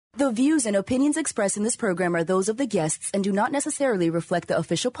The views and opinions expressed in this program are those of the guests and do not necessarily reflect the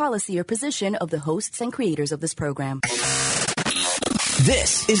official policy or position of the hosts and creators of this program.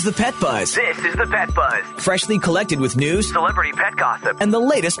 This is the Pet Buzz. This is the Pet Buzz. Freshly collected with news, celebrity pet gossip, and the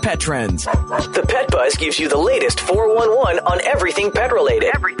latest pet trends. The Pet Buzz gives you the latest 411 on everything pet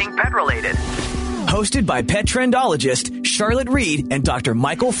related. Everything pet related. Hosted by Petrendologist Charlotte Reed and Dr.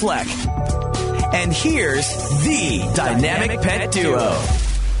 Michael Fleck. And here's the Dynamic Pet Duo.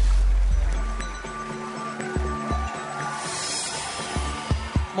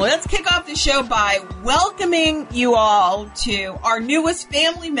 Well, let's kick off the show by welcoming you all to our newest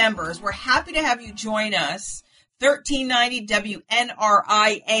family members. We're happy to have you join us. 1390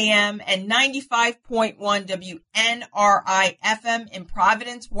 WNRI AM and 95.1 WNRI FM in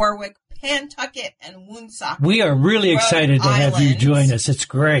Providence, Warwick, Pawtucket, and Woonsocket. We are really excited to have you join us. It's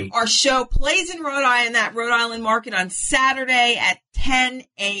great. Our show plays in Rhode Island, that Rhode Island market on Saturday at 10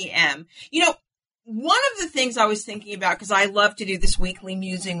 a.m. You know, one of the things I was thinking about, because I love to do this weekly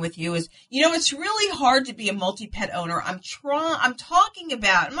musing with you, is, you know, it's really hard to be a multi-pet owner. I'm not talking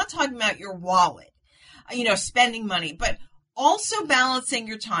about your wallet, you know, spending money, but also balancing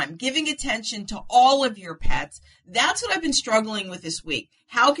your time, giving attention to all of your pets. That's what I've been struggling with this week.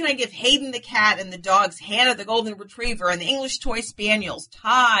 How can I give Hayden the cat and the dogs, Hannah the golden retriever and the English toy spaniels,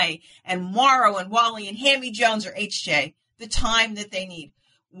 Ty and Morrow and Wally and Hammy Jones or HJ, the time that they need?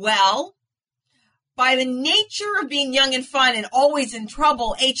 Well, by the nature of being young and fun and always in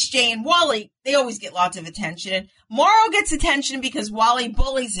trouble, HJ and Wally, they always get lots of attention. And Morrow gets attention because Wally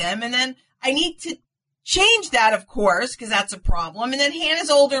bullies him. And then I need to change that, of course, because that's a problem. And then Hannah's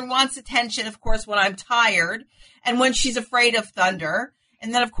older and wants attention, of course, when I'm tired and when she's afraid of thunder.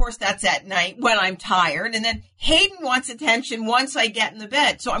 And then, of course, that's at night when I'm tired. And then Hayden wants attention once I get in the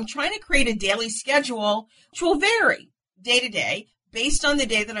bed. So I'm trying to create a daily schedule, which will vary day to day based on the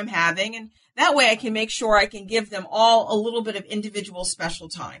day that I'm having. And that way I can make sure I can give them all a little bit of individual special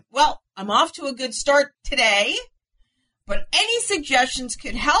time. Well, I'm off to a good start today, but any suggestions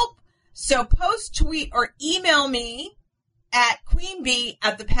could help. So post, tweet, or email me at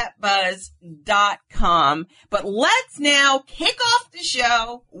queenbee@thepetbuzz.com. But let's now kick off the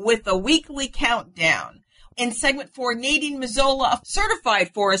show with a weekly countdown. In segment 4, Nadine Mazzola, a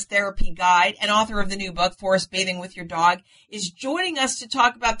certified forest therapy guide and author of the new book, Forest Bathing with Your Dog, is joining us to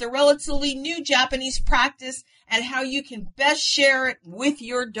talk about the relatively new Japanese practice and how you can best share it with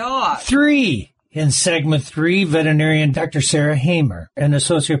your dog. 3. In segment 3, veterinarian Dr. Sarah Hamer, an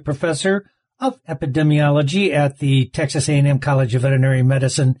associate professor of epidemiology at the Texas A&M College of Veterinary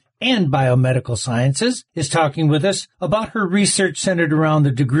Medicine and Biomedical Sciences, is talking with us about her research centered around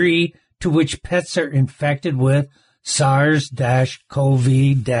the degree to which pets are infected with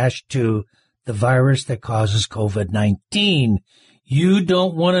SARS-CoV-2, the virus that causes COVID-19. You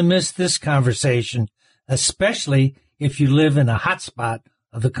don't want to miss this conversation, especially if you live in a hotspot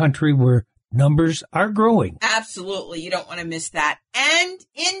of the country where numbers are growing. Absolutely. You don't want to miss that. And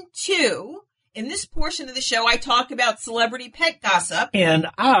in this portion of the show, I talk about celebrity pet gossip. And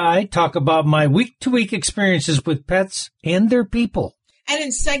I talk about my week-to-week experiences with pets and their people. And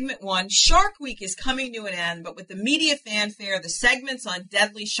in segment 1, Shark Week is coming to an end, but with the media fanfare, the segments on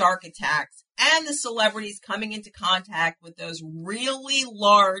deadly shark attacks, and the celebrities coming into contact with those really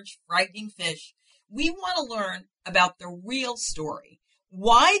large, frightening fish, we want to learn about the real story.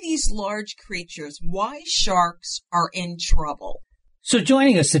 Why these large creatures, why sharks are in trouble. So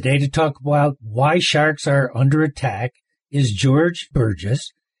joining us today to talk about why sharks are under attack is George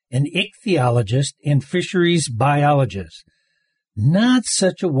Burgess, an ichthyologist and fisheries biologist. Not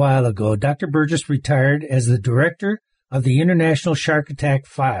such a while ago, Dr. Burgess retired as the director of the International Shark Attack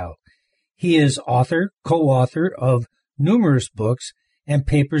File. He is author, co-author of numerous books and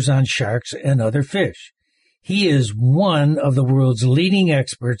papers on sharks and other fish. He is one of the world's leading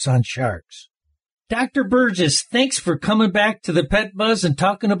experts on sharks. Dr. Burgess, thanks for coming back to the Pet Buzz and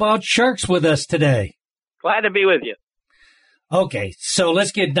talking about sharks with us today. Glad to be with you. Okay, so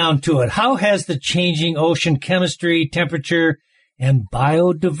let's get down to it. How has the changing ocean chemistry, temperature, and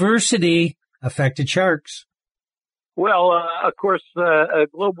biodiversity affected sharks? Well, of course,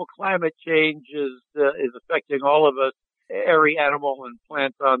 global climate change is affecting all of us, every animal and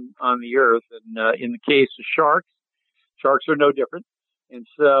plant on the earth. And in the case of sharks are no different. And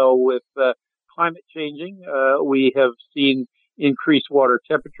so with climate changing, we have seen increased water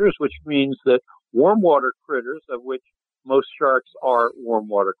temperatures, which means that warm water critters, of which most sharks are warm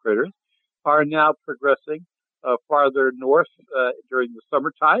water critters, are now progressing farther north during the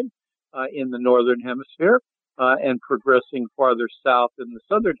summertime in the northern hemisphere, and progressing farther south in the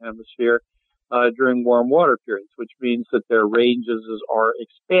southern hemisphere during warm water periods, which means that their ranges are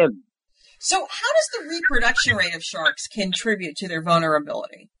expanding. So how does the reproduction rate of sharks contribute to their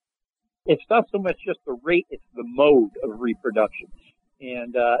vulnerability? It's not so much just the rate, it's the mode of reproduction.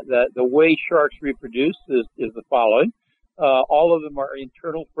 And the way sharks reproduce is the following. All of them are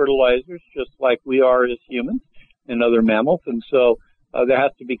internal fertilizers, just like we are as humans and other mammals. And so there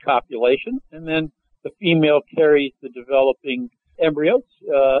has to be copulation. And then the female carries the developing embryos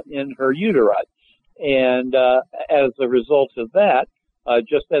in her uteri. And as a result of that,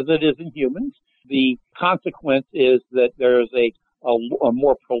 just as it is in humans, the consequence is that there is a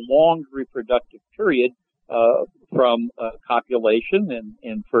more prolonged reproductive period from copulation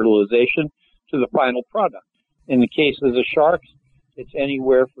and fertilization to the final product. In the case of the sharks, it's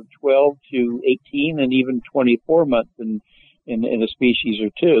anywhere from 12 to 18 and even 24 months in a species or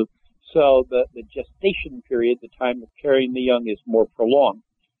two. So the gestation period, the time of carrying the young, is more prolonged.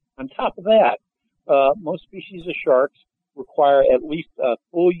 On top of that, most species of sharks require at least a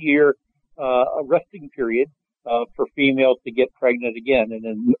full year a resting period for females to get pregnant again.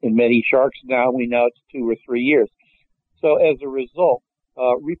 And in many sharks now, we know it's 2 or 3 years. So as a result,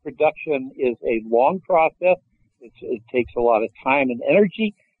 reproduction is a long process. It takes a lot of time and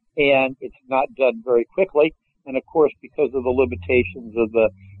energy, and it's not done very quickly. And of course, because of the limitations of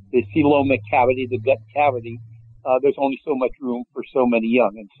the coelomic cavity, the gut cavity, there's only so much room for so many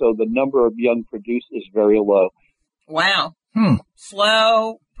young. And so the number of young produced is very low. Wow.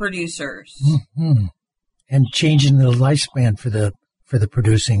 Slow producers. Mm-hmm. And changing the lifespan for the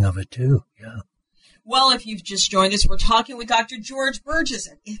producing of it too. Yeah. Well, if you've just joined us, we're talking with Dr. George Burgess,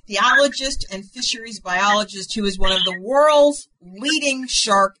 an ichthyologist and fisheries biologist who is one of the world's leading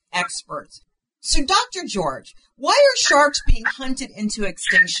shark experts. So, Dr. George, why are sharks being hunted into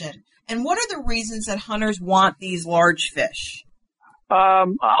extinction? And what are the reasons that hunters want these large fish?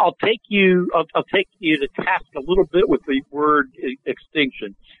 I'll take you to task a little bit with the word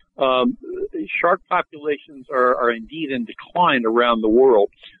extinction. Shark populations are indeed in decline around the world.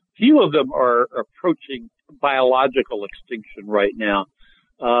 Few of them are approaching biological extinction right now.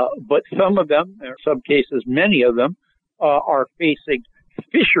 But some of them, in some cases, many of them, are facing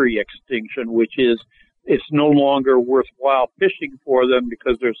fishery extinction, which is it's no longer worthwhile fishing for them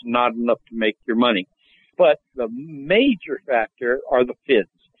because there's not enough to make your money. But the major factor are the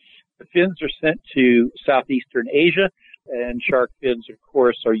fins. The fins are sent to southeastern Asia, and shark fins, of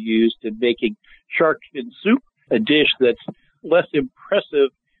course, are used in making shark fin soup, a dish that's less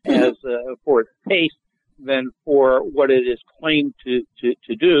impressive as for its taste than for what it is claimed to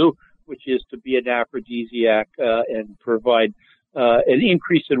do, which is to be an aphrodisiac and provide an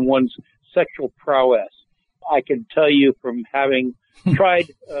increase in one's sexual prowess. I can tell you from having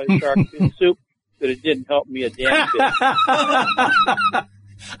tried shark fin soup that it didn't help me a damn bit.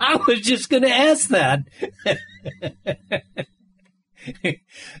 I was just going to ask that.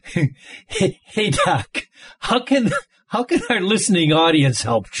 Hey, Doc, how can our listening audience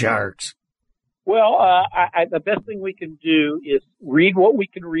help sharks? Well, the best thing we can do is read what we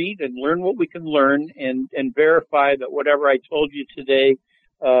can read and learn what we can learn and verify that whatever I told you today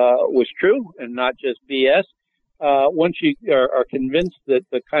was true and not just BS. Once you are convinced that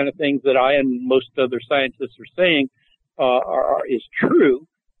the kind of things that I and most other scientists are saying is true,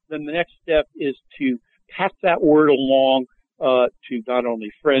 then the next step is to pass that word along to not only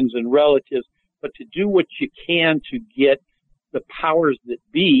friends and relatives, but to do what you can to get the powers that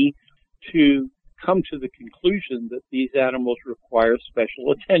be to come to the conclusion that these animals require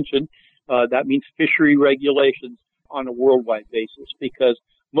special attention. That means fishery regulations on a worldwide basis, because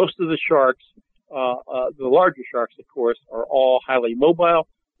most of the sharks, the larger sharks, of course, are all highly mobile.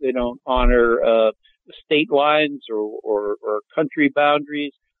 They don't honor state lines or country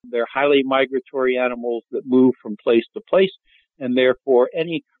boundaries. They're highly migratory animals that move from place to place, and therefore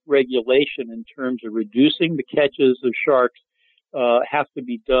any regulation in terms of reducing the catches of sharks has to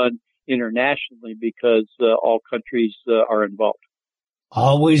be done internationally because all countries are involved.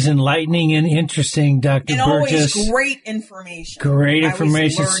 Always enlightening and interesting, Dr. Burgess. Always great information. Great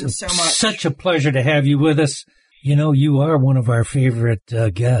information. It's so much. Such a pleasure to have you with us. You know, you are one of our favorite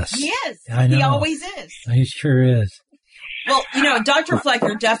guests. He is. I know. He always is. He sure is. Well, you know, Dr. Fleck,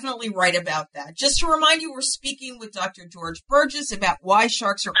 you're definitely right about that. Just to remind you, we're speaking with Dr. George Burgess about why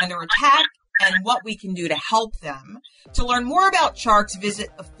sharks are under attack and what we can do to help them. To learn more about sharks, visit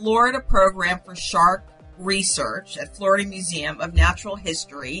the Florida Program for Shark Research at Florida Museum of Natural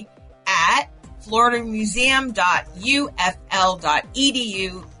History at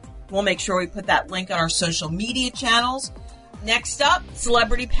floridamuseum.ufl.edu. We'll make sure we put that link on our social media channels. Next up,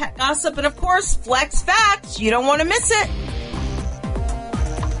 celebrity pet gossip, and of course, Fleck's Facts. You don't want to miss it.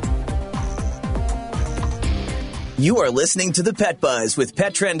 You are listening to The Pet Buzz with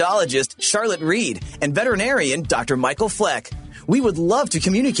Petrendologist Charlotte Reed and veterinarian Dr. Michael Fleck. We would love to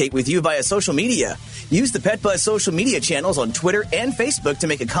communicate with you via social media. Use the Pet Buzz social media channels on Twitter and Facebook to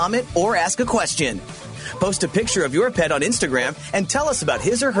make a comment or ask a question. Post a picture of your pet on Instagram and tell us about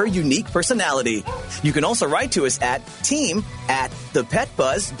his or her unique personality. You can also write to us at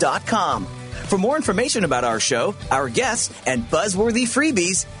team@thepetbuzz.com. For more information about our show, our guests, and buzzworthy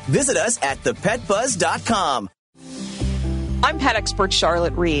freebies, visit us at thepetbuzz.com. I'm pet expert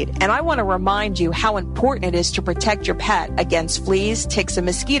Charlotte Reed, and I want to remind you how important it is to protect your pet against fleas, ticks, and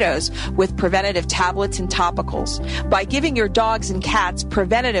mosquitoes with preventative tablets and topicals. By giving your dogs and cats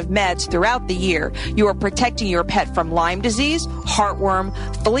preventative meds throughout the year, you are protecting your pet from Lyme disease, heartworm,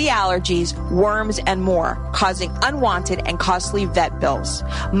 flea allergies, worms, and more, causing unwanted and costly vet bills.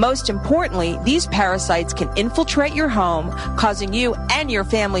 Most importantly, these parasites can infiltrate your home, causing you and your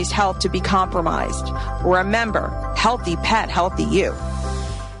family's health to be compromised. Remember, healthy pet, healthy you.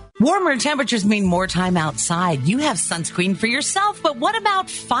 Warmer temperatures mean more time outside. You have sunscreen for yourself, but what about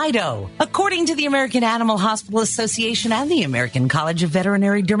Fido? According to the American Animal Hospital Association and the American College of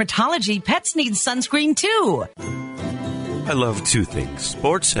Veterinary Dermatology, pets need sunscreen too. I love two things,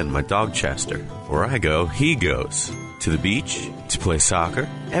 sports and my dog Chester. Where I go, he goes. To the beach, to play soccer,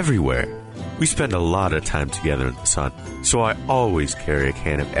 everywhere. We spend a lot of time together in the sun, so I always carry a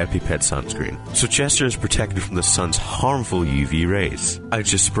can of EpiPet sunscreen, so Chester is protected from the sun's harmful UV rays. I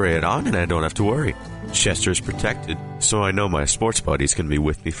just spray it on and I don't have to worry. Chester is protected, so I know my sports buddy's going to be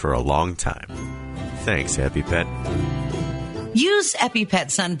with me for a long time. Thanks, EpiPet. Use EpiPet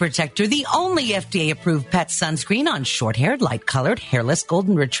Sun Protector, the only FDA-approved pet sunscreen on short-haired, light-colored, hairless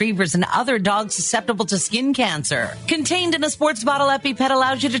golden retrievers and other dogs susceptible to skin cancer. Contained in a sports bottle, EpiPet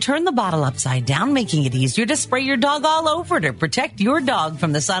allows you to turn the bottle upside down, making it easier to spray your dog all over to protect your dog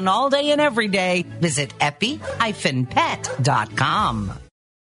from the sun all day and every day. Visit epi-pet.com.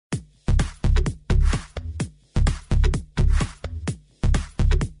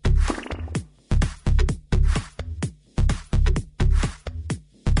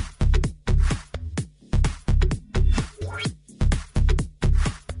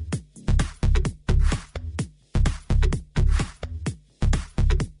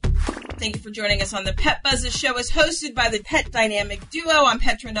 Thank you for joining us on the Pet Buzz. The show is hosted by the Pet Dynamic Duo. I'm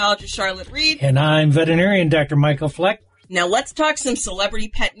Petrendologist Charlotte Reed. And I'm veterinarian Dr. Michael Fleck. Now let's talk some celebrity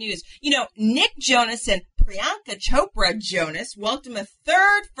pet news. You know, Nick Jonas and Priyanka Chopra Jonas welcomed a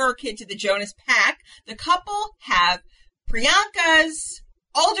third fur kid to the Jonas pack. The couple have Priyanka's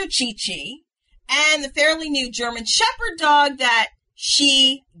older Chi-Chi and the fairly new German Shepherd dog that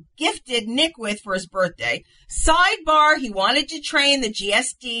she gifted Nick with for his birthday. Sidebar, he wanted to train the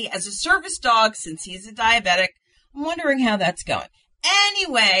GSD as a service dog since he's a diabetic. I'm wondering how that's going.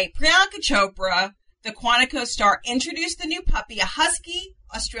 Anyway, Priyanka Chopra, the Quantico star, introduced the new puppy, a husky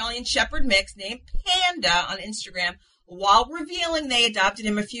Australian Shepherd mix named Panda, on Instagram, while revealing they adopted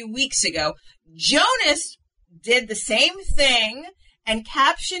him a few weeks ago. Jonas did the same thing and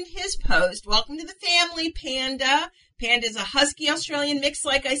captioned his post, "Welcome to the family, Panda." Panda's a husky Australian mix,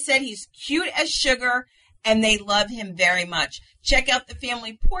 like I said. He's cute as sugar, and they love him very much. Check out the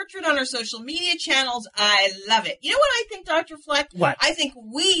family portrait on our social media channels. I love it. You know what I think, Dr. Fleck? What? I think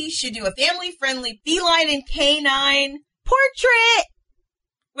we should do a family-friendly feline and canine portrait.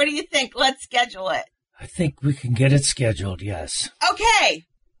 What do you think? Let's schedule it. I think we can get it scheduled, yes. Okay.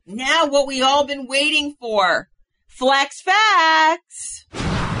 Now what we all been waiting for. Flex Facts.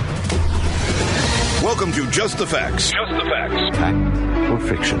 Welcome to Just the Facts. Just the Facts. Fact or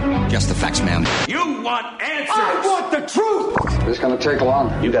fiction? Just the facts, ma'am. You want answers. I want the truth. This is going to take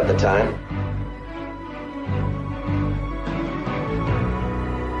long. You got the time.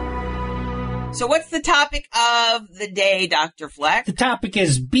 So what's the topic of the day, Dr. Fleck? The topic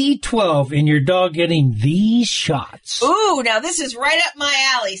is B12 and your dog getting these shots. Ooh, now this is right up my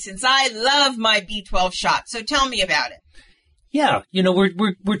alley since I love my B12 shot. So tell me about it. Yeah, you know,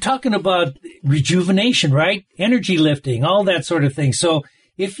 we're talking about rejuvenation, right? Energy lifting, all that sort of thing. So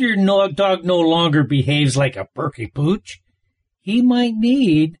if your dog no longer behaves like a perky pooch, he might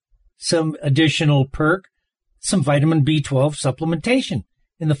need some additional perk, some vitamin B12 supplementation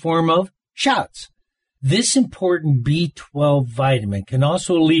in the form of shots. This important B12 vitamin can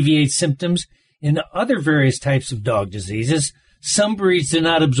also alleviate symptoms in other various types of dog diseases. Some breeds do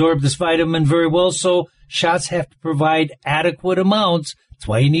not absorb this vitamin very well, so shots have to provide adequate amounts. That's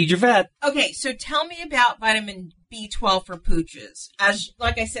why you need your vet. Okay, so tell me about vitamin B12 for pooches.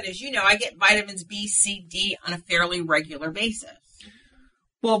 Like I said, as you know, I get vitamins B, C, D on a fairly regular basis.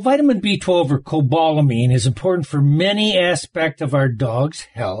 Well, vitamin B12 or cobalamin is important for many aspects of our dog's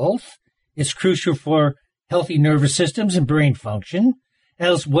health. It's crucial for healthy nervous systems and brain function,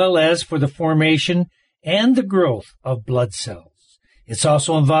 as well as for the formation and the growth of blood cells. It's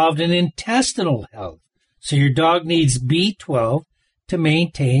also involved in intestinal health, so your dog needs B12 to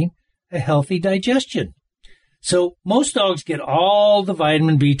maintain a healthy digestion. So most dogs get all the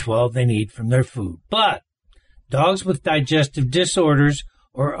vitamin B12 they need from their food, but dogs with digestive disorders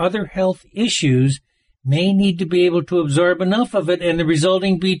or other health issues may need to be able to absorb enough of it, and the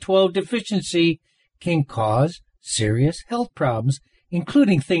resulting B12 deficiency can cause serious health problems,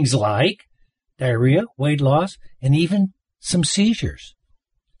 including things like diarrhea, weight loss, and even some seizures.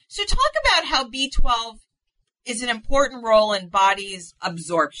 So talk about how B12 is an important role in body's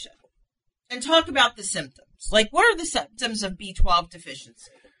absorption. And talk about the symptoms. Like, what are the symptoms of B12 deficiency?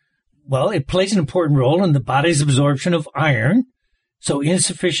 Well, it plays an important role in the body's absorption of iron. So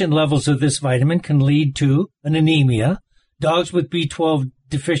insufficient levels of this vitamin can lead to an anemia. Dogs with B12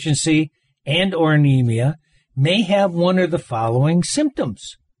 deficiency and or anemia may have one of the following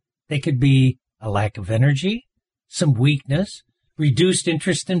symptoms. They could be a lack of energy, some weakness, reduced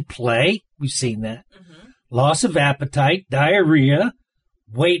interest in play. We've seen that. Loss of appetite, diarrhea,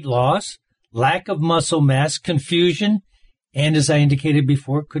 weight loss, lack of muscle mass, confusion, and as I indicated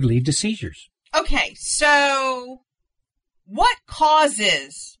before, could lead to seizures. Okay, so what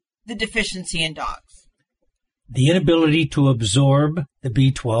causes the deficiency in dogs? The inability to absorb the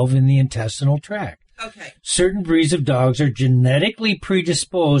B12 in the intestinal tract. Okay. Certain breeds of dogs are genetically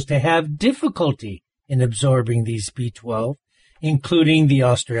predisposed to have difficulty in absorbing these B12, including the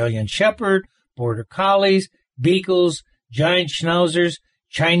Australian Shepherd, Border Collies, Beagles, Giant Schnauzers,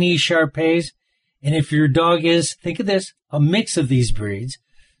 Chinese Shar-Peis, and if your dog is, think of this, a mix of these breeds,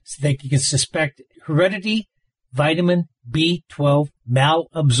 so that you can suspect heredity, vitamin B12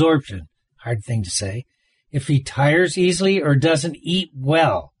 malabsorption, hard thing to say, if he tires easily or doesn't eat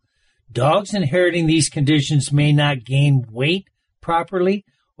well. Dogs inheriting these conditions may not gain weight properly,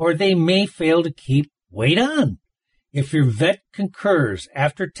 or they may fail to keep weight on. If your vet concurs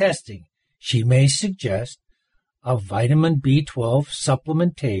after testing, she may suggest a vitamin B12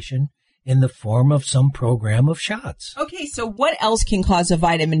 supplementation in the form of some program of shots. Okay, so what else can cause a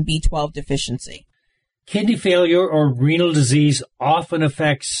vitamin B12 deficiency? Kidney failure or renal disease often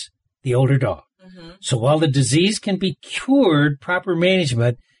affects the older dog. So while the disease can be cured, proper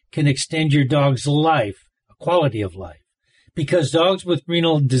management can extend your dog's life, quality of life. Because dogs with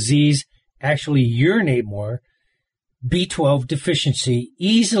renal disease actually urinate more, B12 deficiency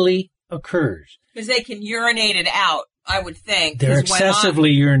easily occurs. Because they can urinate it out, I would think. They're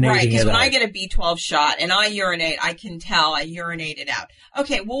excessively urinating right, because it when out. I get a B12 shot and I urinate, I can tell I urinate it out.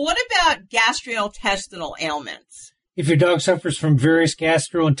 Okay, well, what about gastrointestinal ailments? If your dog suffers from various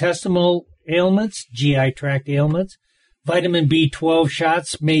gastrointestinal ailments, GI tract ailments, vitamin B12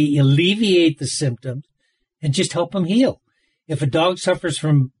 shots may alleviate the symptoms and just help him heal. If a dog suffers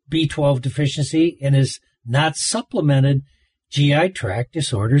from B12 deficiency and is not supplemented, GI tract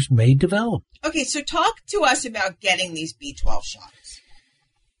disorders may develop. Okay, so talk to us about getting these B12 shots.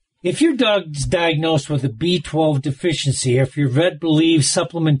 If your dog's diagnosed with a B12 deficiency, if your vet believes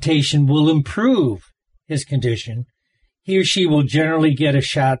supplementation will improve his condition, he or she will generally get a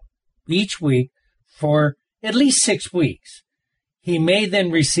shot each week for at least 6 weeks. He may then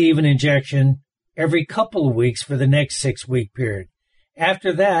receive an injection every couple of weeks for the next 6-week period.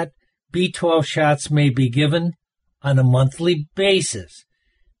 After that, B12 shots may be given on a monthly basis.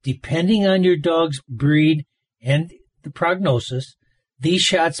 Depending on your dog's breed and the prognosis, these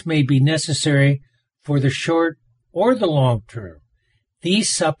shots may be necessary for the short or the long term. These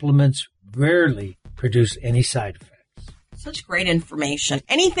supplements rarely produce any side effects. Such great information.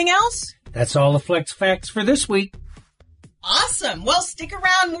 Anything else? That's all the Flex Facts for this week. Awesome. Well, stick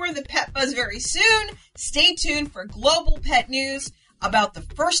around. More of the Pet Buzz very soon. Stay tuned for global pet news about the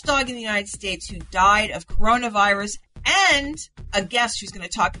first dog in the United States who died of coronavirus and a guest who's going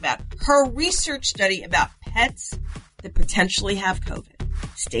to talk about her research study about pets that potentially have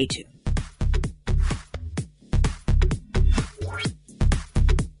COVID. Stay tuned.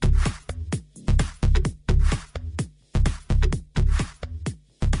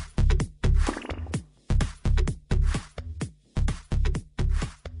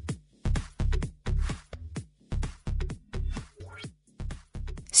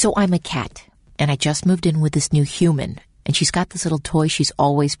 So I'm a cat, and I just moved in with this new human, and she's got this little toy she's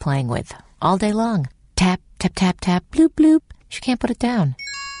always playing with, all day long. Tap, tap, tap, tap, bloop, bloop. She can't put it down.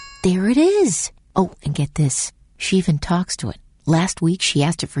 There it is. Oh, and get this. She even talks to it. Last week, she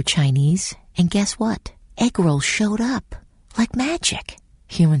asked it for Chinese, and guess what? Egg rolls showed up. Like magic.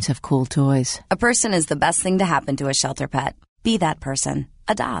 Humans have cool toys. A person is the best thing to happen to a shelter pet. Be that person.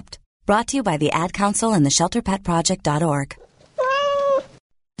 Adopt. Brought to you by the Ad Council and the ShelterPetProject.org.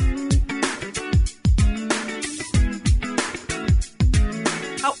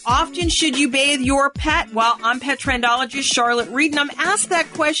 How often should you bathe your pet? Well, I'm Petrendologist Charlotte Reed, and I'm asked that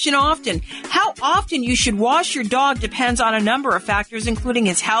question often. How often you should wash your dog depends on a number of factors, including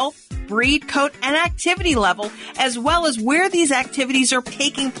his health, breed, coat, and activity level, as well as where these activities are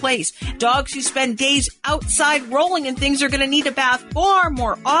taking place. Dogs who spend days outside rolling and things are going to need a bath far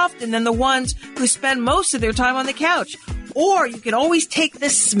more often than the ones who spend most of their time on the couch. Or you can always take the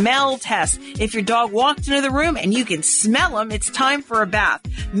smell test. If your dog walked into the room and you can smell him, it's time for a bath.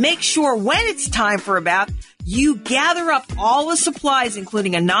 Make sure when it's time for a bath, you gather up all the supplies,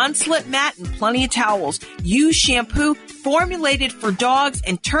 including a non-slip mat and plenty of towels. Use shampoo formulated for dogs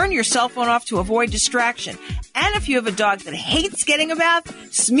and turn your cell phone off to avoid distraction. And if you have a dog that hates getting a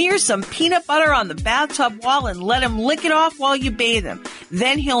bath, smear some peanut butter on the bathtub wall and let him lick it off while you bathe him.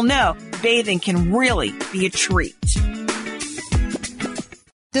 Then he'll know bathing can really be a treat.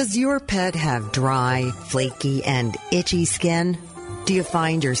 Does your pet have dry, flaky, and itchy skin? Do you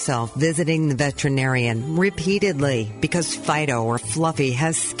find yourself visiting the veterinarian repeatedly because Fido or Fluffy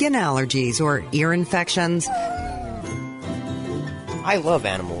has skin allergies or ear infections? I love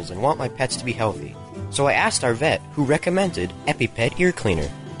animals and want my pets to be healthy. So I asked our vet, who recommended EpiPet Ear Cleaner.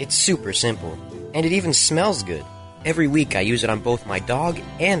 It's super simple, and it even smells good. Every week I use it on both my dog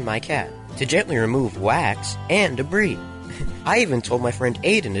and my cat to gently remove wax and debris. I even told my friend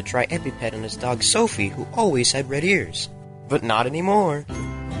Aiden to try EpiPet on his dog Sophie, who always had red ears. But not anymore.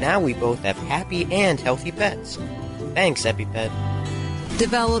 Now we both have happy and healthy pets. Thanks, EpiPet.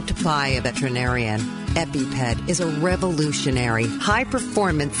 Developed by a veterinarian, EpiPet is a revolutionary,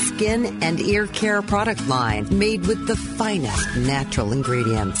 high-performance skin and ear care product line made with the finest natural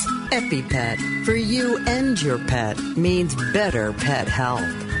ingredients. EpiPet, for you and your pet, means better pet health.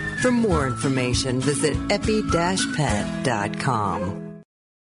 For more information, visit epi-pet.com.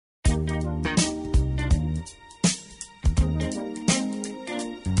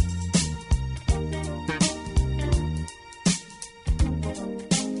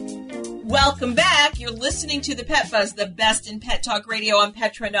 Welcome back. You're listening to the Pet Buzz, the best in pet talk radio. I'm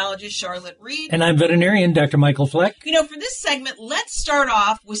Petrendologist Charlotte Reed. And I'm veterinarian Dr. Michael Fleck. You know, for this segment, let's start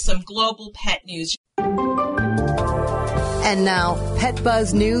off with some global pet news. And now, Pet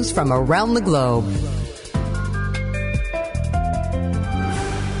Buzz news from around the globe.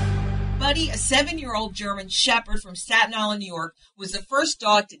 Buddy, a 7-year-old German Shepherd from Staten Island, New York, was the first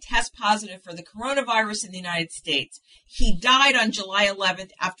dog to test positive for the coronavirus in the United States. He died on July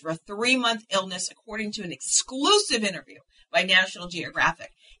 11th after a 3-month illness, according to an exclusive interview by National Geographic.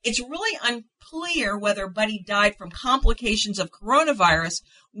 It's really unclear whether Buddy died from complications of coronavirus,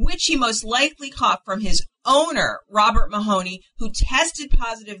 which he most likely caught from his owner, Robert Mahoney, who tested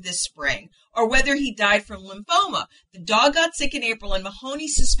positive this spring, or whether he died from lymphoma. The dog got sick in April, and Mahoney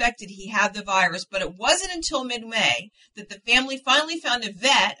suspected he had the virus, but it wasn't until mid-May that the family finally found a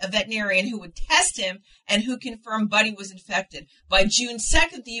veterinarian who would test him and who confirmed Buddy was infected. By June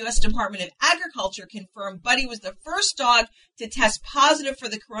 2nd, the U.S. Department of Agriculture confirmed Buddy was the first dog to test positive for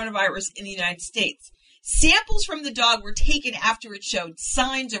the coronavirus in the United States. Samples from the dog were taken after it showed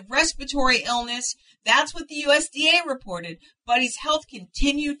signs of respiratory illness. That's what the USDA reported. Buddy's health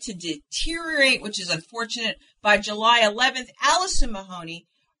continued to deteriorate, which is unfortunate. By July 11th, Allison Mahoney,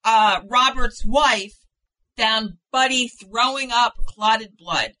 Robert's wife, found Buddy throwing up clotted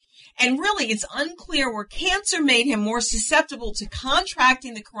blood. And really, it's unclear where cancer made him more susceptible to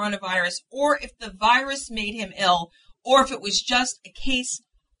contracting the coronavirus, or if the virus made him ill, or if it was just a case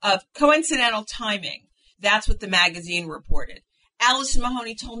of coincidental timing. That's what the magazine reported. Allison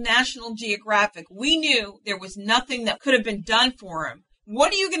Mahoney told National Geographic, "We knew there was nothing that could have been done for him.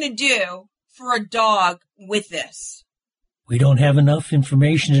 What are you going to do for a dog with this?" We don't have enough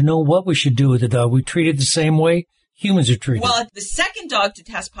information to know what we should do with the dog. We treat it the same way humans are treated. Well, the second dog to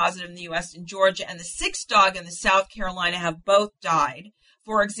test positive in the U.S. in Georgia and the sixth dog in the South Carolina have both died,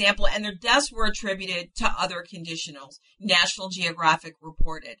 for example, and their deaths were attributed to other conditionals, National Geographic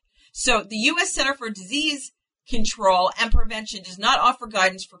reported. So the U.S. Center for Disease Control and Prevention does not offer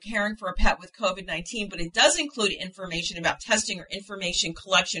guidance for caring for a pet with COVID-19, but it does include information about testing or information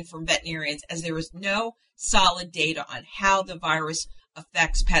collection from veterinarians, as there is no solid data on how the virus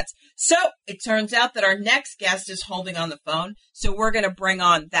affects pets. So it turns out that our next guest is holding on the phone, so we're going to bring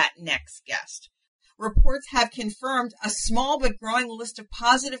on that next guest. Reports have confirmed a small but growing list of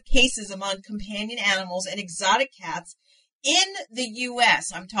positive cases among companion animals and exotic cats in the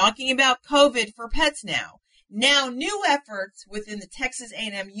U.S. I'm talking about COVID for pets now. Now, new efforts within the Texas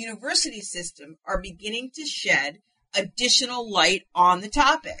A&M University system are beginning to shed additional light on the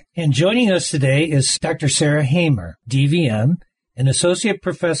topic. And joining us today is Dr. Sarah Hamer, DVM, an associate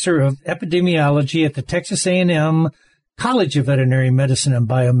professor of epidemiology at the Texas A&M College of Veterinary Medicine and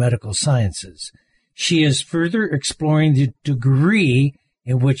Biomedical Sciences. She is further exploring the degree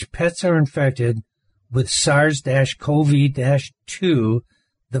in which pets are infected with SARS-CoV-2,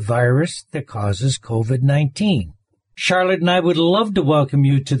 the virus that causes COVID-19. Charlotte and I would love to welcome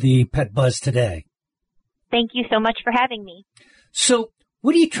you to the Pet Buzz today. Thank you so much for having me. So,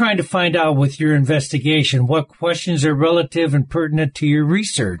 what are you trying to find out with your investigation? What questions are relative and pertinent to your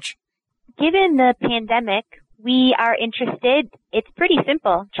research? Given the pandemic, we are interested, it's pretty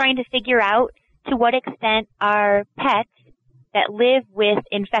simple, trying to figure out to what extent are pets that live with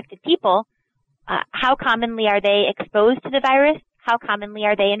infected people, how commonly are they exposed to the virus? How commonly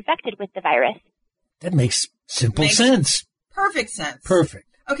are they infected with the virus? That makes simple sense. Perfect sense. Perfect.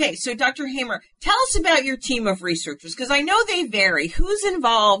 Okay, so Dr. Hamer, tell us about your team of researchers, because I know they vary. Who's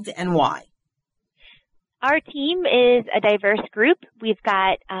involved and why? Our team is a diverse group. We've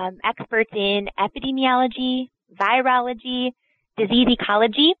got experts in epidemiology, virology, disease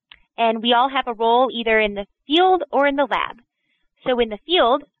ecology, and we all have a role either in the field or in the lab. So in the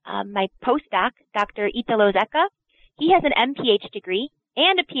field, my postdoc, Dr. Ichthyologist, he has an MPH degree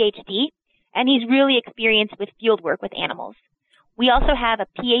and a PhD, and he's really experienced with field work with animals. We also have a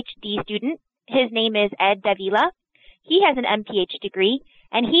PhD student. His name is Ed Davila. He has an MPH degree,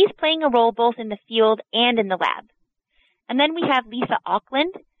 and he's playing a role both in the field and in the lab. And then we have Lisa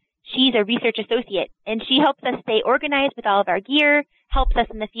Auckland. She's a research associate, and she helps us stay organized with all of our gear, helps us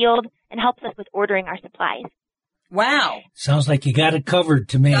in the field, and helps us with ordering our supplies. Wow. Sounds like you got it covered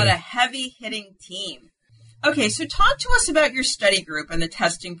to me. Got a heavy-hitting team. Okay, so talk to us about your study group and the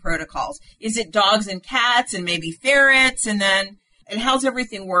testing protocols. Is it dogs and cats and maybe ferrets? And how's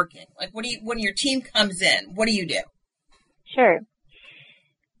everything working? Like, when your team comes in, what do you do? Sure.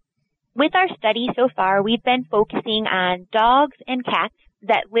 With our study so far, we've been focusing on dogs and cats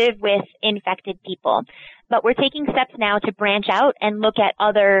that live with infected people. But we're taking steps now to branch out and look at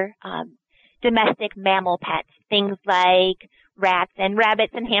other domestic mammal pets, things like rats and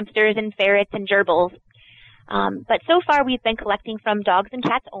rabbits and hamsters and ferrets and gerbils. But so far we've been collecting from dogs and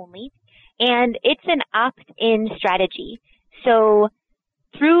cats only, and it's an opt-in strategy. So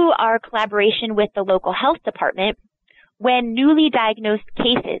through our collaboration with the local health department, when newly diagnosed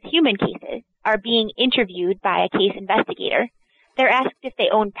cases, human cases, are being interviewed by a case investigator, they're asked if they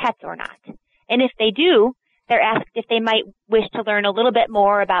own pets or not. And if they do, they're asked if they might wish to learn a little bit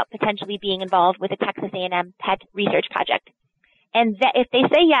more about potentially being involved with a Texas A&M pet research project. And if they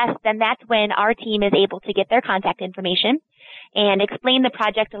say yes, then that's when our team is able to get their contact information and explain the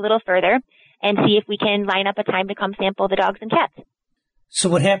project a little further and see if we can line up a time to come sample the dogs and cats. So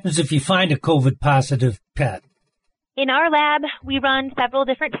what happens if you find a COVID-positive pet? In our lab, we run several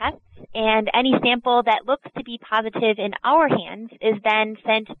different tests, and any sample that looks to be positive in our hands is then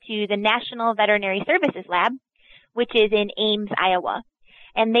sent to the National Veterinary Services Lab, which is in Ames, Iowa.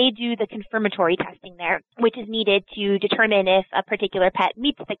 And they do the confirmatory testing there, which is needed to determine if a particular pet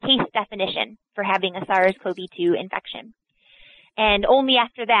meets the case definition for having a SARS-CoV-2 infection. And only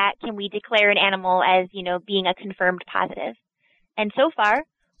after that can we declare an animal as, being a confirmed positive. And so far,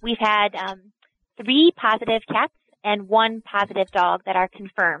 we've had 3 positive cats and 1 positive dog that are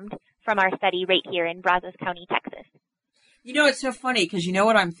confirmed from our study right here in Brazos County, Texas. It's so funny because you know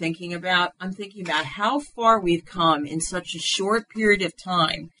what I'm thinking about? I'm thinking about how far we've come in such a short period of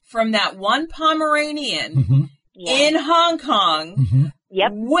time from that one Pomeranian in Hong Kong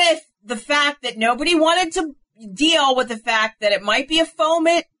with the fact that nobody wanted to deal with the fact that it might be a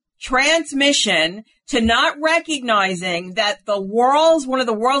foment transmission to not recognizing that one of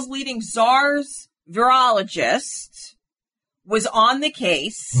the world's leading SARS virologists was on the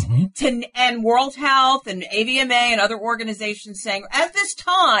case and World Health and AVMA and other organizations saying at this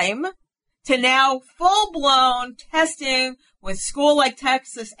time to now full-blown testing with school like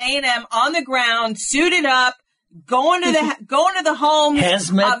Texas A&M on the ground, suited up, going to the homes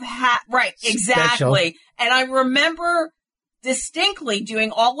Hazmat right, exactly. Special. And I remember distinctly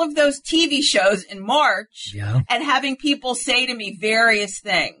doing all of those TV shows in March and having people say to me various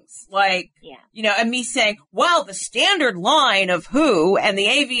things. Like, and me saying, well, the standard line of WHO and the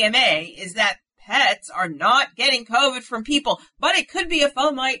AVMA is that pets are not getting COVID from people, but it could be a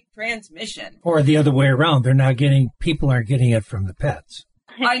fomite transmission. Or the other way around. People aren't getting it from the pets.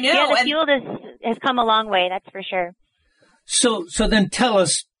 I know. The field has come a long way, that's for sure. So then tell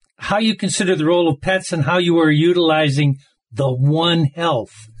us how you consider the role of pets and how you are utilizing the One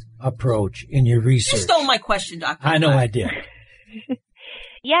Health approach in your research. You stole my question, Dr. I know I did.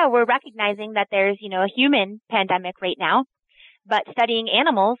 Yeah, we're recognizing that there's, a human pandemic right now, but studying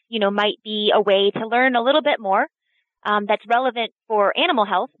animals, might be a way to learn a little bit more that's relevant for animal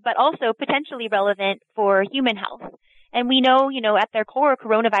health, but also potentially relevant for human health. And we know, at their core,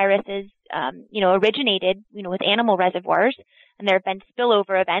 coronaviruses, originated, with animal reservoirs, and there have been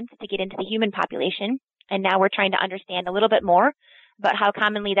spillover events to get into the human population. And now we're trying to understand a little bit more about how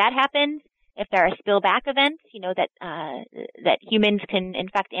commonly that happens, if there are spillback events, that humans can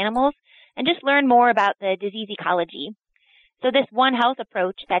infect animals, and just learn more about the disease ecology. So this One Health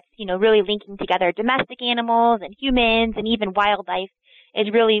approach that's, really linking together domestic animals and humans and even wildlife is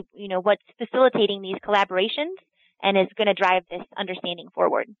really, what's facilitating these collaborations and is going to drive this understanding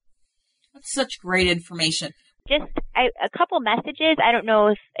forward. That's such great information. Just a couple messages. I don't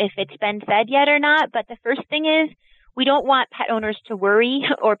know if it's been said yet or not, but the first thing is we don't want pet owners to worry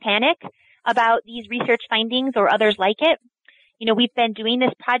or panic about these research findings or others like it. We've been doing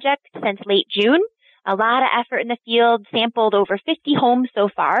this project since late June. A lot of effort in the field, sampled over 50 homes so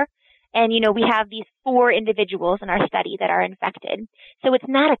far. And, we have these 4 individuals in our study that are infected. So it's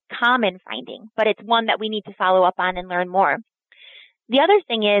not a common finding, but it's one that we need to follow up on and learn more. The other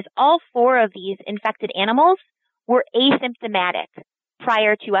thing is all 4 of these infected animals were asymptomatic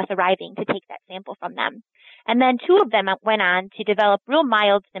prior to us arriving to take that sample from them. And then 2 of them went on to develop real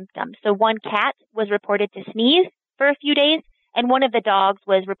mild symptoms. So one cat was reported to sneeze for a few days, and one of the dogs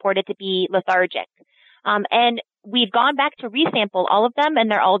was reported to be lethargic. And we've gone back to resample all of them, and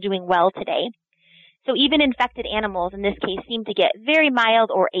they're all doing well today. So even infected animals in this case seem to get very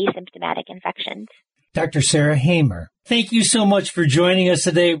mild or asymptomatic infections. Dr. Sarah Hamer, thank you so much for joining us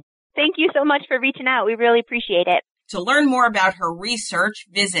today. Thank you so much for reaching out. We really appreciate it. To learn more about her research,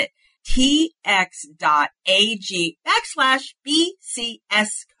 visit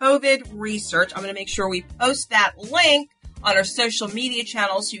tx.ag/BCS COVID research. I'm going to make sure we post that link on our social media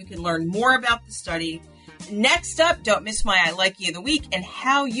channels so you can learn more about the study. Next up, don't miss my I Like You of the Week and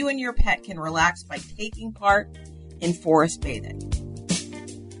how you and your pet can relax by taking part in forest bathing.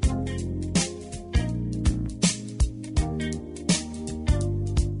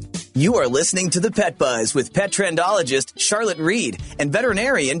 You are listening to The Pet Buzz with Petrendologist Charlotte Reed and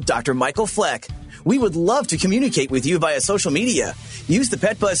veterinarian Dr. Michael Fleck. We would love to communicate with you via social media. Use the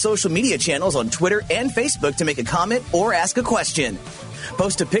Pet Buzz social media channels on Twitter and Facebook to make a comment or ask a question.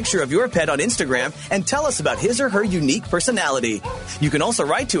 Post a picture of your pet on Instagram and tell us about his or her unique personality. You can also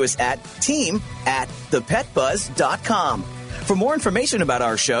write to us at team@thepetbuzz.com. For more information about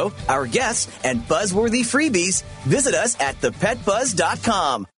our show, our guests, and buzzworthy freebies, visit us at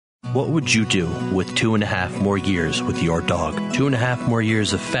thepetbuzz.com. What would you do with 2.5 more years with your dog? 2.5 more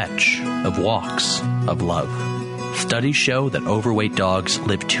years of fetch, of walks, of love. Studies show that overweight dogs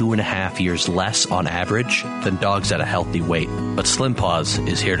live 2.5 years less on average than dogs at a healthy weight. But Slim Paws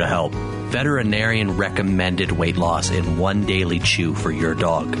is here to help. Veterinarian recommended weight loss in 1 daily chew for your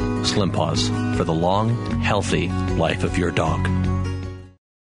dog. Slim Paws, for the long, healthy life of your dog.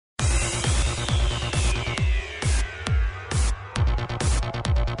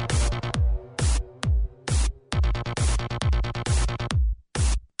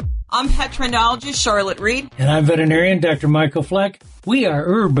 I'm Petrendologist Charlotte Reed. And I'm veterinarian Dr. Michael Fleck. We are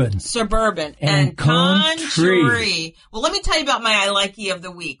urban, suburban, and country. Well, let me tell you about my I Like You of the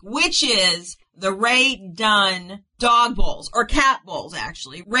Week, which is the Ray Dunn dog bowls, or cat bowls,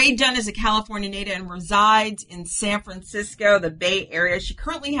 actually. Ray Dunn is a California native and resides in San Francisco, the Bay Area. She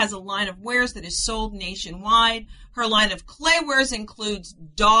currently has a line of wares that is sold nationwide. Her line of claywares includes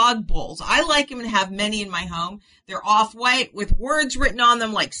dog bowls. I like them and have many in my home. They're off-white with words written on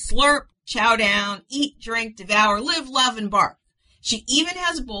them like slurp, chow down, eat, drink, devour, live, love, and bark. She even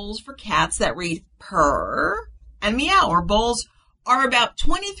has bowls for cats that read purr and meow. Her bowls are about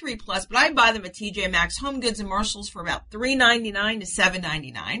 23 plus, but I buy them at TJ Maxx, Home Goods, and Marshalls for about $3.99 to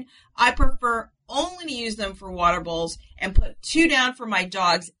 $7.99. I prefer only to use them for water bowls and put 2 down for my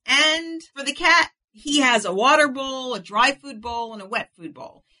dogs. And for the cat, he has a water bowl, a dry food bowl, and a wet food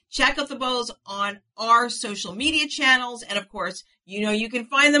bowl. Check out the bowls on our social media channels. And of course, you can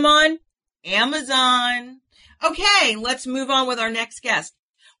find them on Amazon. Okay, let's move on with our next guest.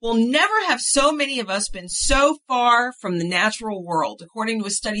 Well, never have so many of us been so far from the natural world. According to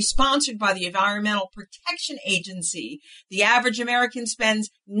a study sponsored by the Environmental Protection Agency, the average American spends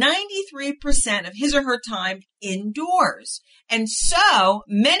 93% of his or her time indoors. And so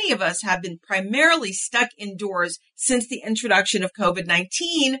many of us have been primarily stuck indoors since the introduction of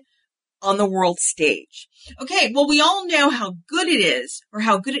COVID-19 on the world stage. Okay, well, we all know how good it is, or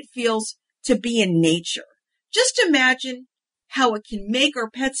how good it feels to be in nature. Just imagine how it can make our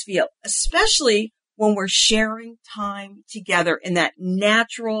pets feel, especially when we're sharing time together in that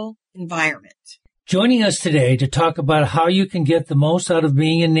natural environment. Joining us today to talk about how you can get the most out of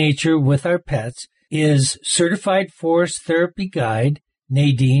being in nature with our pets is Certified Forest Therapy Guide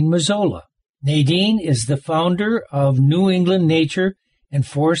Nadine Mazzola. Nadine is the founder of New England Nature and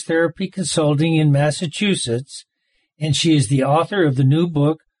Forest Therapy Consulting in Massachusetts, and she is the author of the new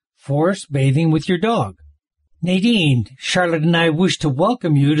book, Forest Bathing with Your Dog. Nadine, Charlotte and I wish to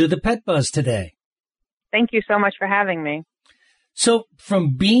welcome you to the Pet Buzz today. Thank you so much for having me. So,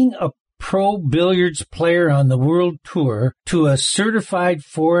 from being a pro billiards player on the world tour to a certified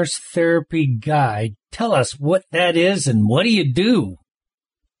forest therapy guide, tell us what that is and what do you do?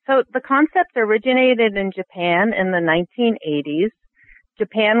 So the concept originated in Japan in the 1980s.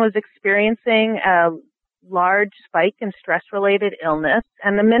 Japan was experiencing a large spike in stress-related illness,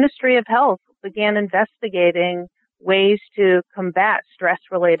 and the Ministry of Health began investigating ways to combat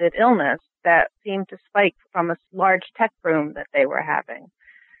stress-related illness that seemed to spike from a large tech boom that they were having.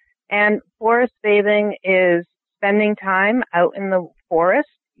 And forest bathing is spending time out in the forest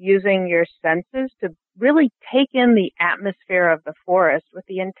using your senses to really take in the atmosphere of the forest with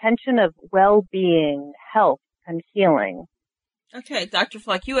the intention of well-being, health, and healing. Okay, Dr.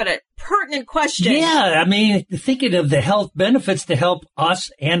 Fleck, you had a pertinent question. Yeah, I mean, thinking of the health benefits to help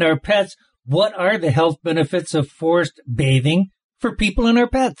us and our pets, what are the health benefits of forest bathing for people and our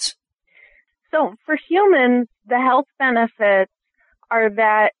pets? So for humans, the health benefits are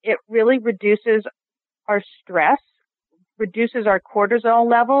that it really reduces our stress, reduces our cortisol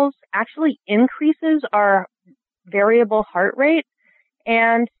levels, actually increases our variable heart rate,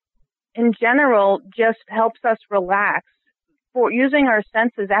 and in general just helps us relax. For using our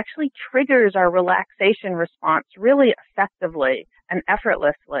senses actually triggers our relaxation response really effectively and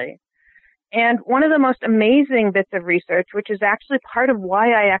effortlessly. And one of the most amazing bits of research, which is actually part of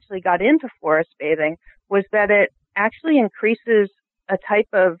why I actually got into forest bathing, was that it actually increases a type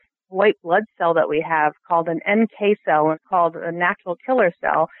of white blood cell that we have called an NK cell. It's called a natural killer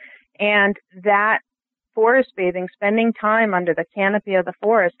cell. And that forest bathing, spending time under the canopy of the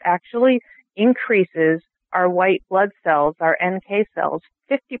forest, actually increases our white blood cells, our NK cells,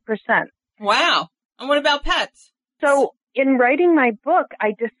 50%. Wow. And what about pets? So in writing my book,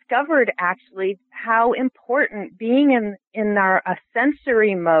 I discovered actually how important being in a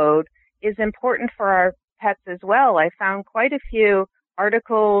sensory mode is important for our pets as well. I found quite a few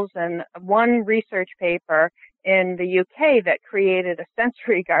articles and one research paper in the UK that created a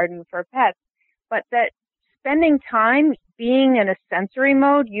sensory garden for pets, but that spending time being in a sensory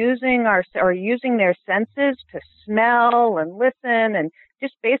mode, using their senses to smell and listen and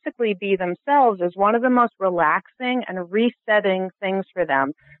just basically be themselves is one of the most relaxing and resetting things for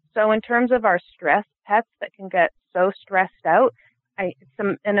them. So in terms of our stress pets that can get so stressed out,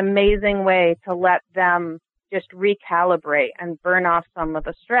 it's an amazing way to let them just recalibrate and burn off some of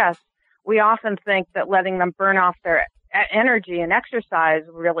the stress. We often think that letting them burn off their energy and exercise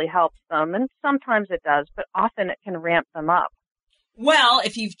really helps them, and sometimes it does, but often it can ramp them up. Well,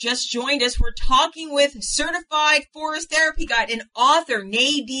 if you've just joined us, we're talking with Certified Forest Therapy Guide and author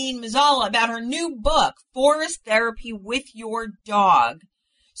Nadine Mazzola about her new book, Forest Therapy with Your Dog.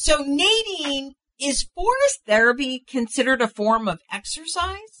 So, Nadine, is forest therapy considered a form of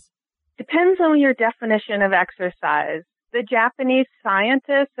exercise? Depends on your definition of exercise. The Japanese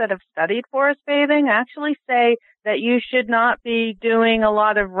scientists that have studied forest bathing actually say that you should not be doing a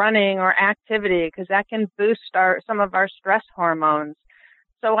lot of running or activity because that can boost some of our stress hormones.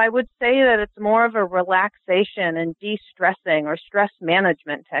 So I would say that it's more of a relaxation and de-stressing or stress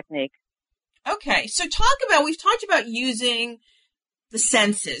management technique. Okay, so we've talked about using the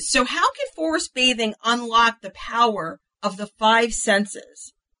senses. So how can forest bathing unlock the power of the five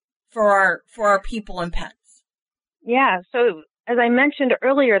senses for our people and pets? Yeah, so as I mentioned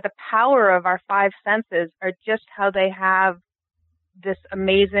earlier, the power of our five senses are just how they have this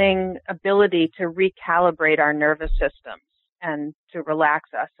amazing ability to recalibrate our nervous systems and to relax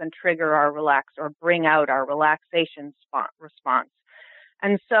us and trigger our relax or bring out our relaxation response.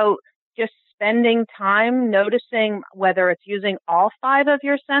 And so just spending time noticing whether it's using all five of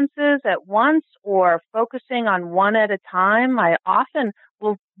your senses at once or focusing on one at a time.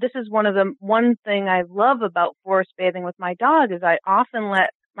 This is one thing I love about forest bathing with my dog is I often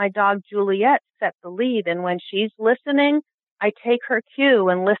let my dog Juliet set the lead. And when she's listening, I take her cue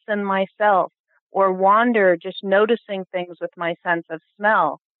and listen myself or wander just noticing things with my sense of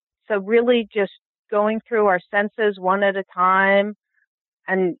smell. So really just going through our senses one at a time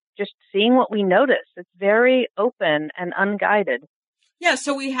and just seeing what we notice. It's very open and unguided. Yeah,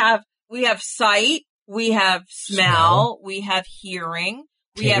 so we have sight, we have smell, we have hearing,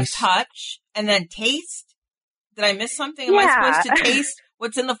 We have touch, and then taste. Did I miss something? Am I supposed to taste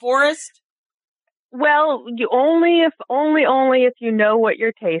what's in the forest? Well, you only if you know what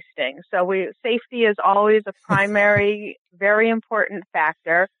you're tasting. So safety is always a primary, very important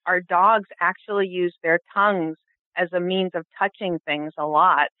factor. Our dogs actually use their tongues as a means of touching things a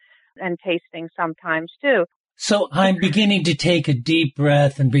lot and tasting sometimes too. So I'm beginning to take a deep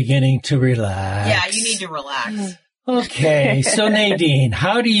breath and beginning to relax. Yeah, you need to relax. Okay, so Nadine,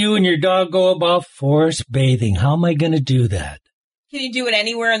 how do you and your dog go about forest bathing? How am I going to do that? Can you do it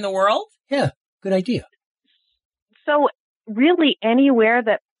anywhere in the world? Yeah. Good idea. So really anywhere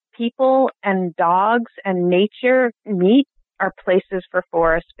that people and dogs and nature meet are places for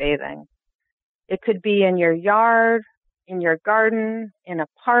forest bathing. It could be in your yard, in your garden, in a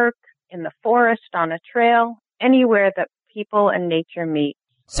park, in the forest, on a trail, anywhere that people and nature meet.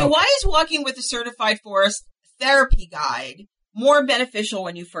 So why is walking with a certified forest therapy guide more beneficial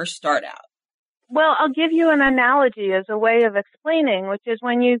when you first start out? Well, I'll give you an analogy as a way of explaining, which is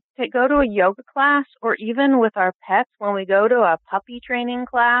when you go to a yoga class or even with our pets, when we go to a puppy training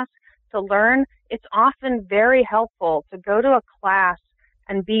class to learn, it's often very helpful to go to a class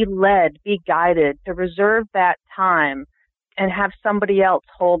and be led, be guided, to reserve that time and have somebody else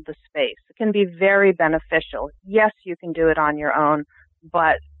hold the space. It can be very beneficial. Yes, you can do it on your own,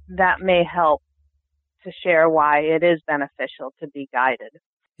 but that may help to share why it is beneficial to be guided.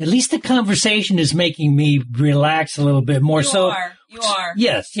 At least the conversation is making me relax a little bit more. You are.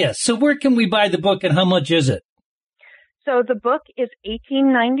 Yes. So where can we buy the book and how much is it? So the book is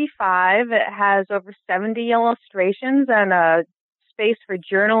 $18.95. It has over 70 illustrations and a space for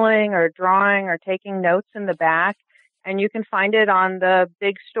journaling or drawing or taking notes in the back. And you can find it on the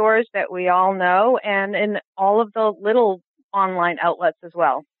big stores that we all know and in all of the little online outlets as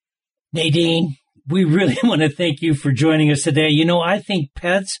well. Nadine, we really want to thank you for joining us today. You know, I think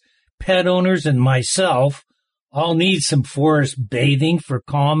pets, pet owners, and myself all need some forest bathing for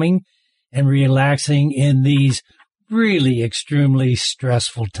calming and relaxing in these really extremely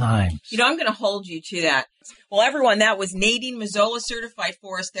stressful times. You know, I'm going to hold you to that. Well, everyone, that was Nadine Mazzola, Certified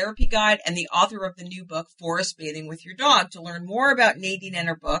Forest Therapy Guide and the author of the new book, Forest Bathing with Your Dog. To learn more about Nadine and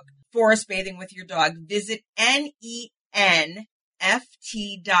her book, Forest Bathing with Your Dog, visit NENFT.com.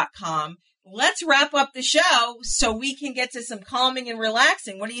 Let's wrap up the show so we can get to some calming and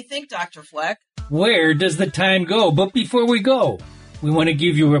relaxing. What do you think, Dr. Fleck? Where does the time go? But before we go, we want to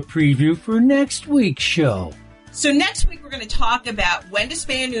give you a preview for next week's show. So next week, we're going to talk about when to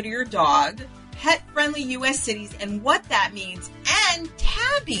spay and neuter your dog, pet-friendly U.S. cities and what that means, and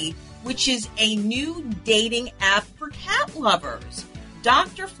Tabby, which is a new dating app for cat lovers.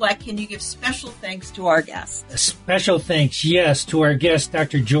 Dr. Fleck, can you give special thanks to our guests? A special thanks, yes, to our guests,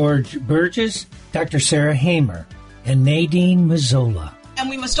 Dr. George Burgess, Dr. Sarah Hamer, and Nadine Mazzola. And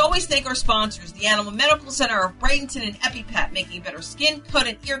we must always thank our sponsors, the Animal Medical Center of Bradenton and EpiPet, making better skin, coat,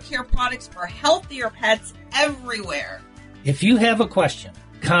 and ear care products for healthier pets everywhere. If you have a question,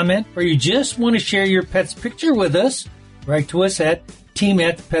 comment, or you just want to share your pet's picture with us, write to us at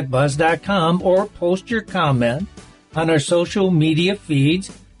team@thepetbuzz.com or post your comment on our social media feeds,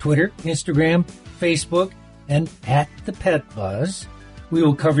 Twitter, Instagram, Facebook, and @thepetbuzz. We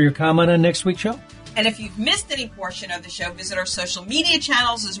will cover your comment on next week's show. And if you've missed any portion of the show, visit our social media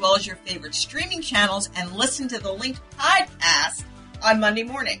channels as well as your favorite streaming channels and listen to the linked podcast on Monday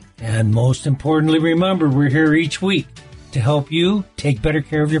morning. And most importantly, remember, we're here each week to help you take better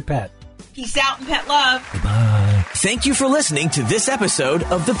care of your pet. Peace out and pet love. Bye. Thank you for listening to this episode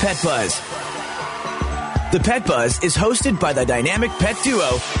of The Pet Buzz. The Pet Buzz is hosted by the dynamic pet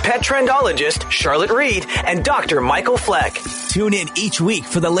duo, Petrendologist Charlotte Reed and Dr. Michael Fleck. Tune in each week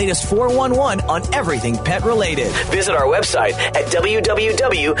for the latest 411 on everything pet related. Visit our website at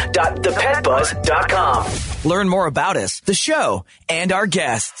www.thepetbuzz.com. Learn more about us, the show, and our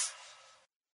guests.